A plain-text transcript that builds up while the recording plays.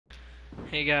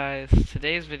Hey guys,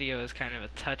 today's video is kind of a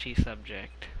touchy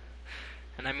subject.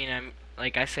 And I mean,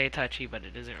 I say touchy, but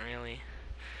it isn't really.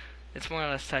 It's more or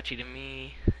less touchy to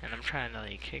me, and I'm trying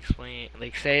to explain,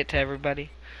 say it to everybody.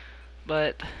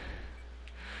 But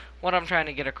what I'm trying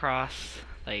to get across,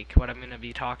 what I'm going to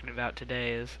be talking about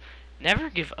today is never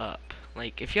give up.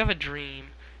 If you have a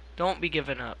dream, don't be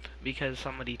giving up because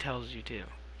somebody tells you to.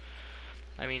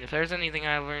 I mean, if there's anything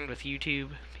I learned with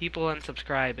YouTube, people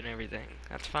unsubscribe and everything.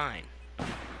 That's fine.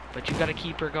 But you gotta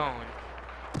keep her going.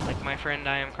 Like my friend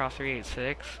I am Cross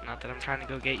 386, not that I'm trying to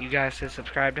go get you guys to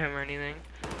subscribe to him or anything,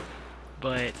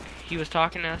 but he was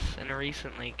talking to us in a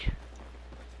recent, we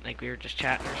were just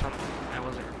chatting or something. I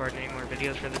wasn't recording any more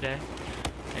videos for the day,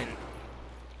 and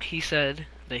he said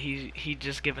that he'd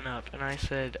just given up, and I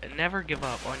said, never give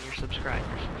up on your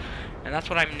subscribers. And that's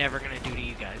what I'm never gonna do to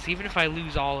you guys. Even if I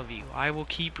lose all of you, I will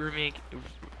keep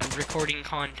recording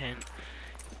content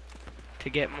to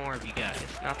get more of you guys.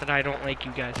 Not that I don't like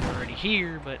you guys who are already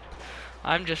here, but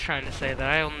I'm just trying to say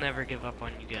that I'll never give up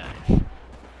on you guys.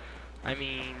 I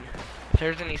mean, if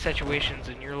there's any situations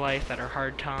in your life that are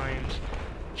hard times,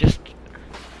 just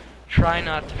try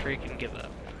not to freaking give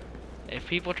up. If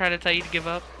people try to tell you to give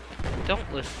up,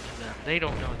 don't listen to them. They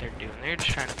don't know what they're doing. They're just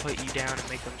trying to put you down and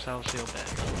make themselves feel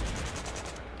better.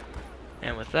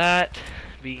 And with that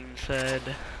being said,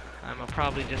 I'm gonna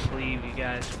probably just leave you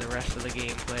guys to the rest of the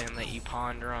gameplay and let you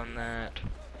ponder on that.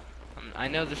 I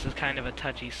know this is kind of a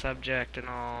touchy subject and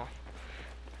all,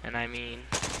 and I mean,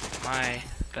 my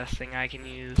best thing I can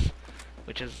use,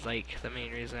 which is the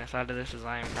main reason I thought of this, is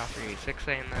I am Cross 386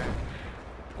 saying that.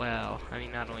 Well, I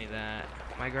mean, not only that,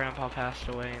 my grandpa passed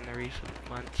away in the recent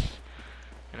months,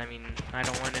 and I mean, I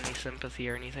don't want any sympathy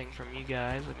or anything from you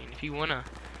guys. I mean, if you wanna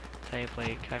type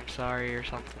I'm sorry or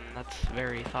something, that's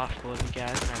very thoughtful of you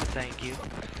guys, and I would thank you,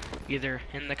 either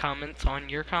in the comments on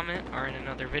your comment or in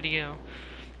another video.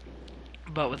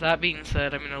 But with that being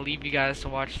said, I'm gonna leave you guys to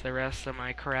watch the rest of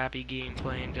my crappy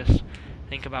gameplay and just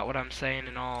think about what I'm saying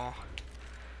and all,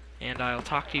 and I'll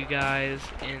talk to you guys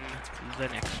in the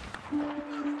next one.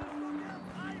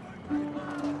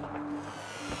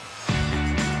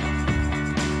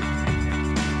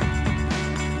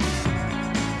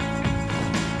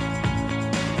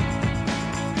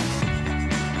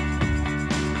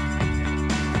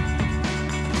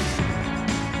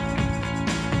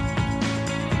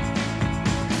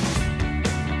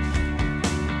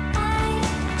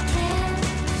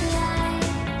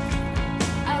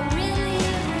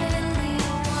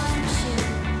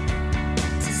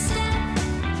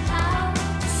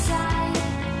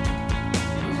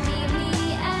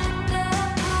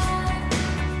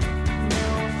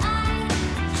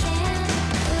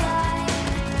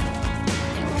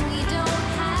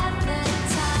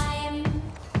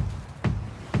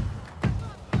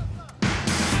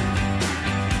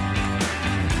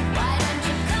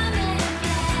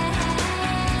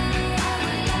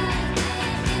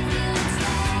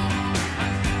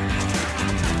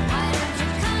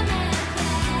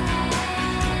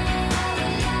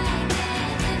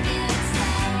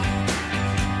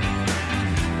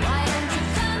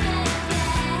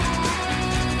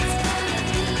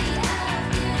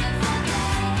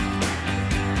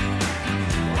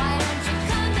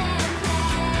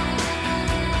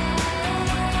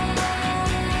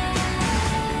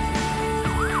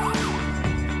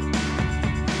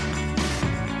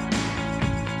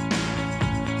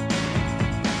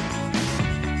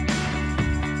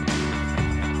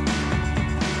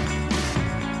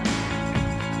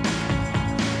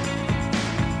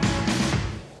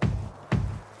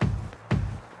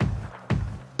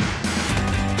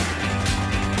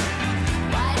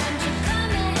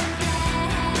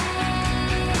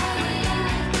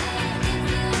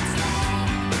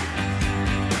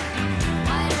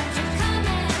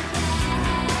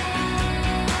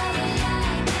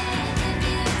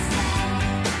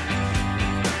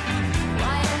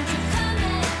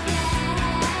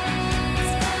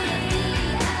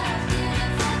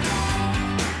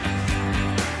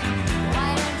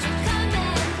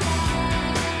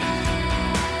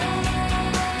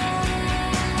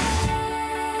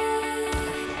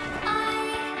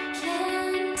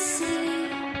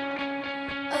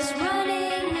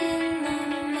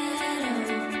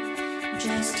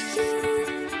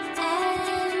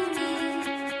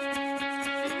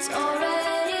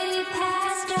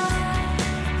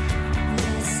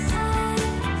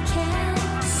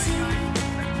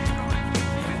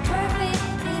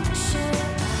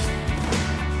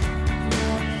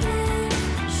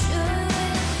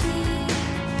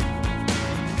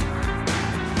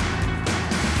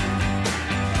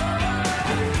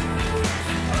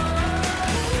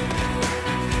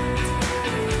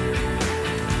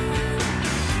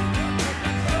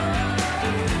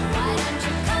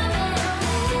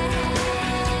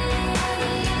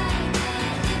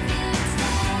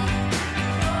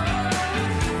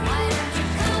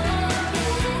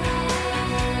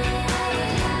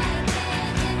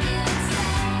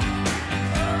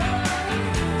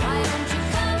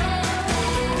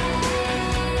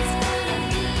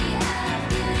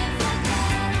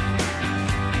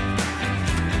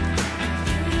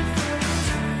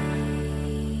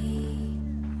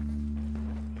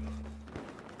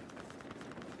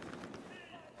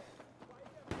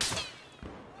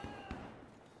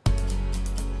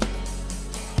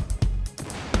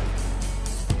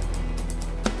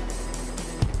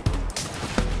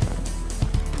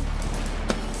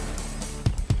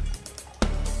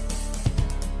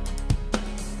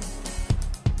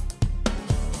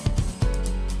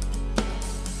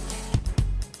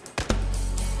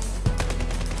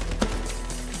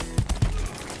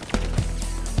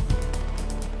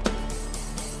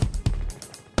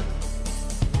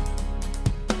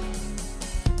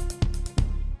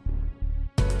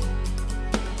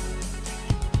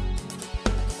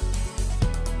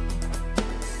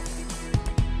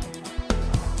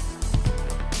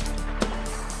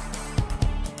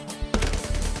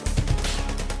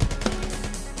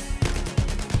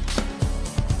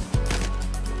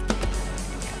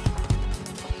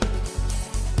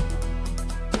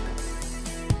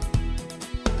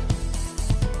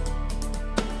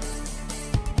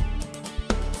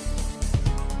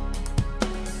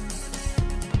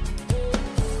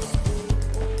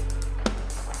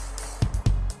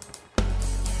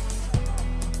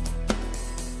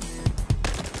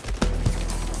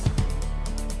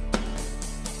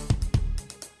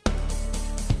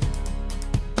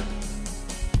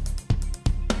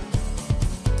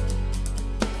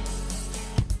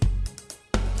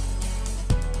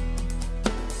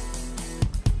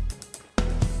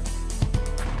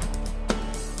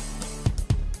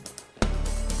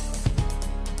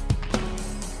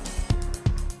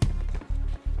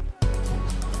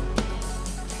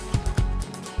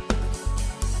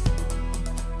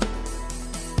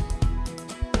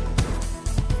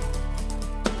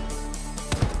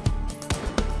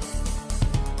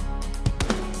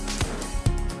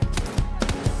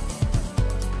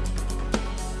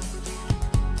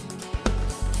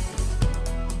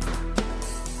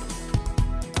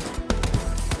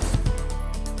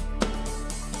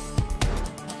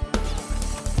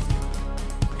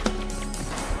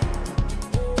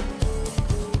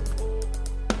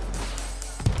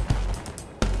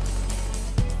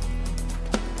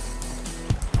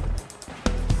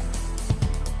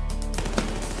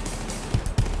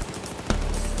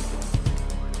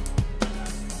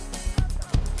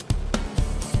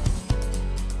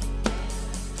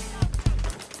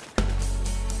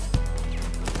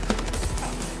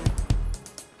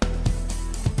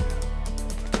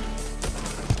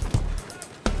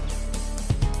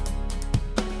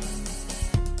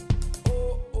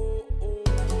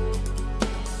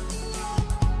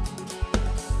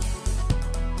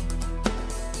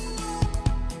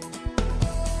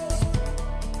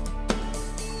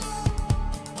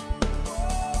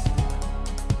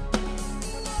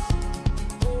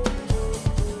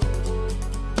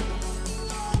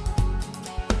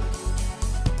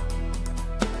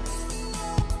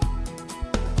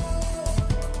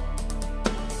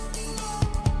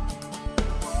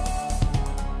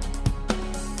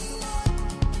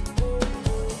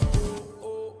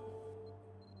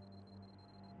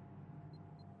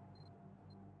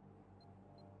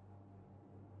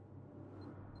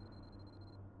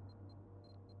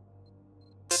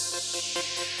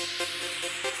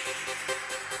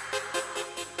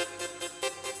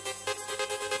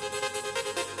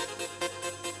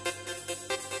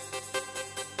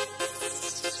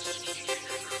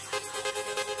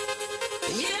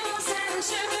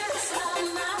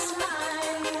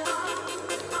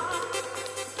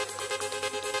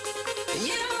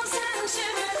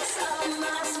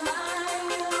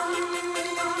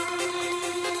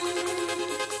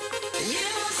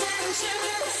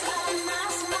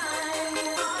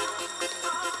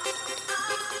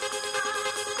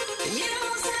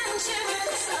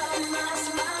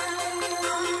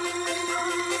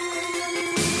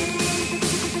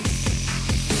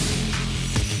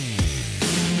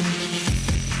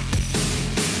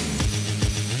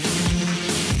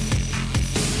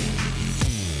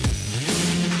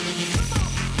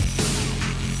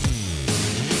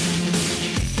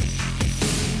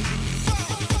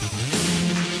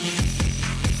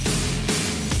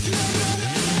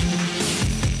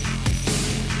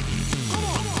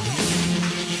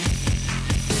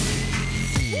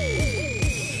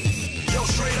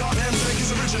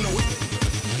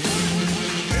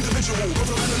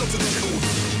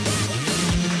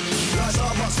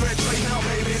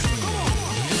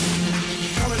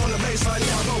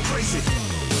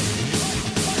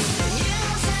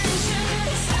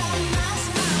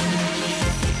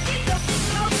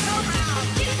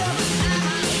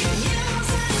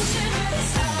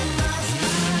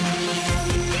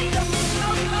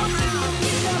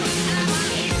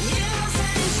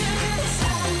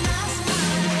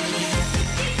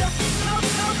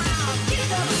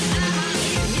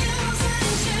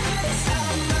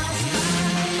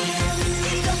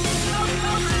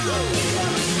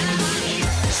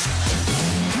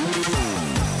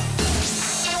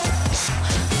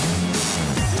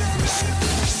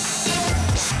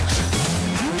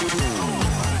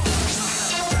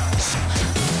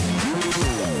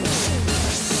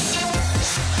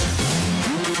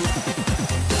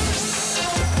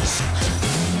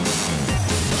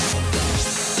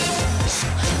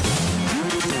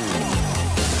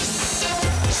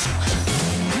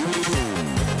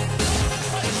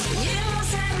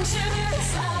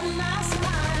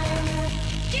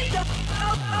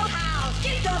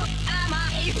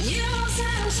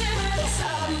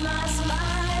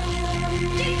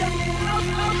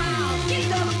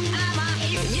 Get up,